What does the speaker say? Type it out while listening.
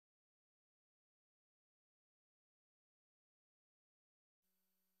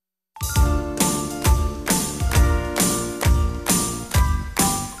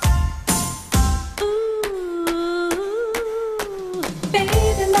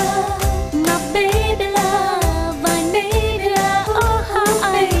love, my baby love, I need ya, oh how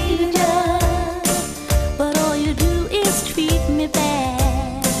I need ya. But all you do is treat me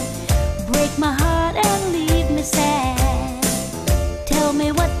bad, break my heart and leave me sad. Tell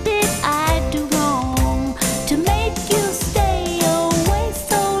me, what did I do wrong to make you stay away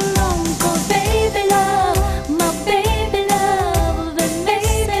so long? 'Cause baby love, my baby love, and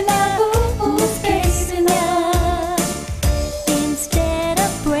baby love, who's kissing ya? Instead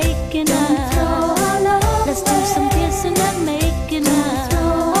of breaking up, let's do some kissing and making up.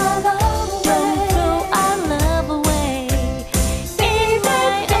 Don't throw our love away.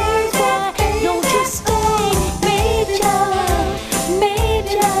 Don't you stay, Major,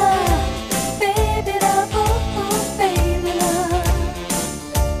 Major, baby love, oh baby love.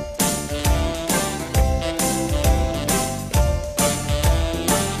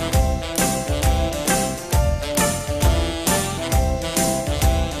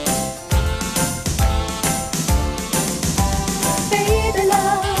 Baby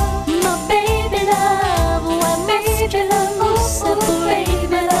love, my baby love, why must you separate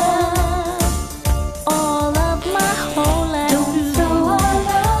my love? All of my whole life through,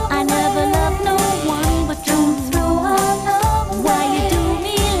 I never loved no one but you. Why you do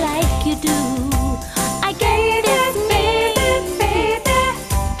me like you do? I gave this baby,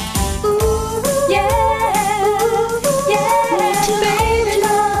 ooh, yeah, yeah, baby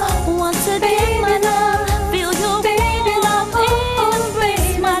love. Once again, my love, feel your baby love,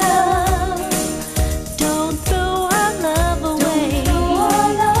 embrace my love. Don't throw our love away.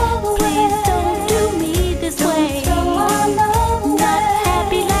 Please don't do me this way. Not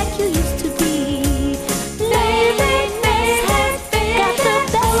happy like you used to be. Baby, got the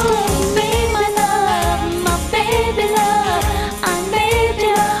best of me, my love, my baby love. I need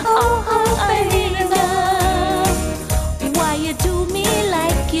you, oh I need love. Why you do me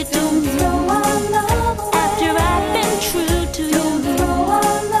like you do? After I've been true to you,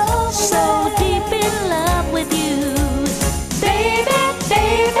 so deep in love with you, baby,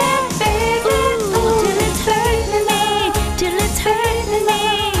 baby, baby. Ooh, till it's hurting me, till it's hurting me,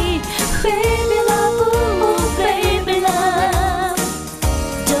 baby love, ooh, baby love.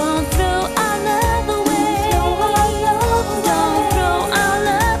 Don't throw our love away. Don't throw our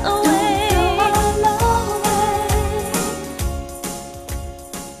love away.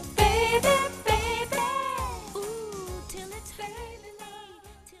 Baby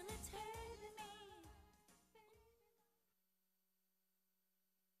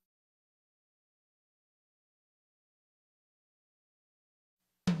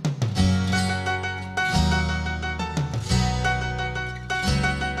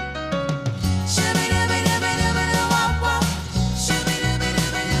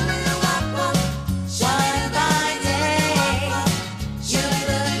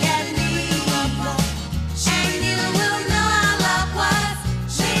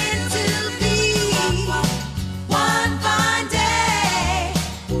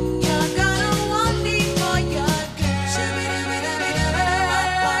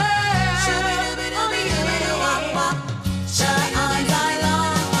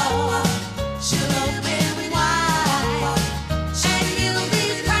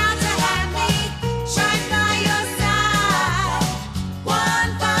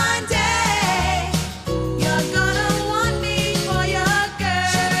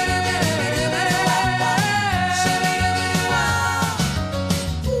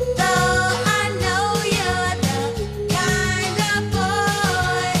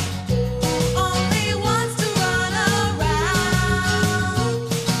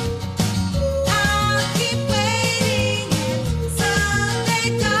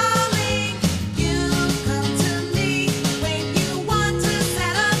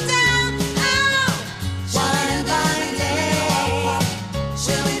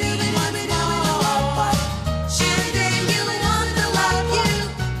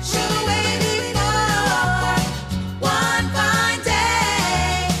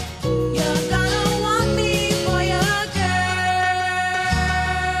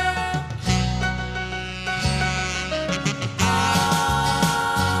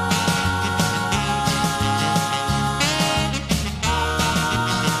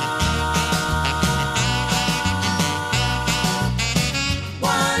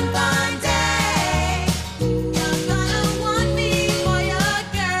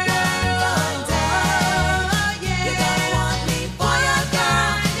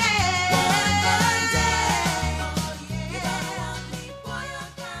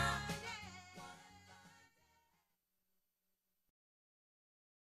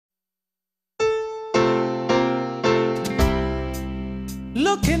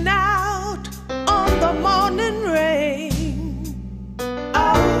looking out on the morning rain.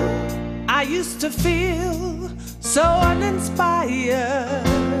 Oh, I used to feel so uninspired.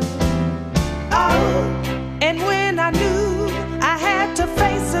 Oh, and when I knew I had to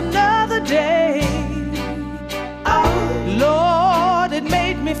face another day, oh, Lord, it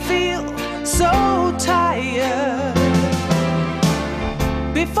made me feel so tired.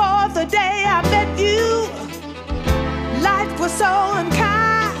 Before the day I met you, life was so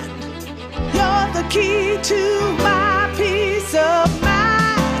unkind. You're the key to my peace of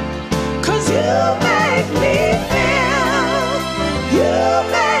mind. 'Cause you make me feel, you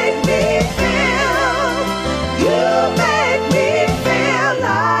make me feel, you make me feel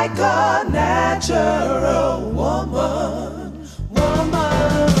like a natural woman,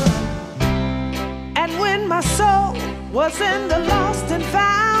 woman. And when my soul was in the lost and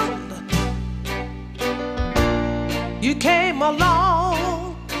found, you came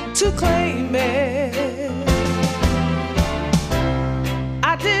along to claim it.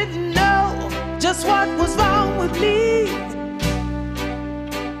 I didn't know just what was wrong with me,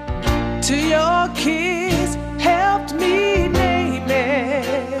 till your kiss helped me name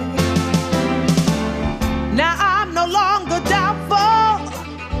it. Now I'm no longer doubtful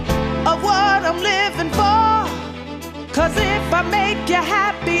of what I'm living for, 'cause if I make you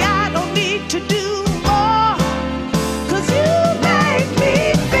happy, I don't need to do more. 'Cause you make me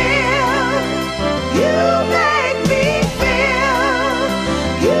feel, you make me feel,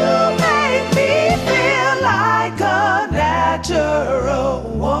 you make me feel like a natural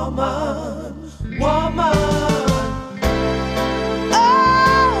woman, woman.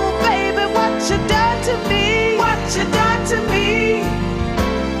 Oh, baby, what you done to me, what you done to me.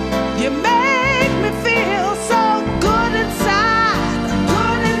 You make me feel so good inside,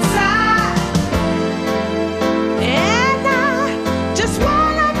 good inside. And I just want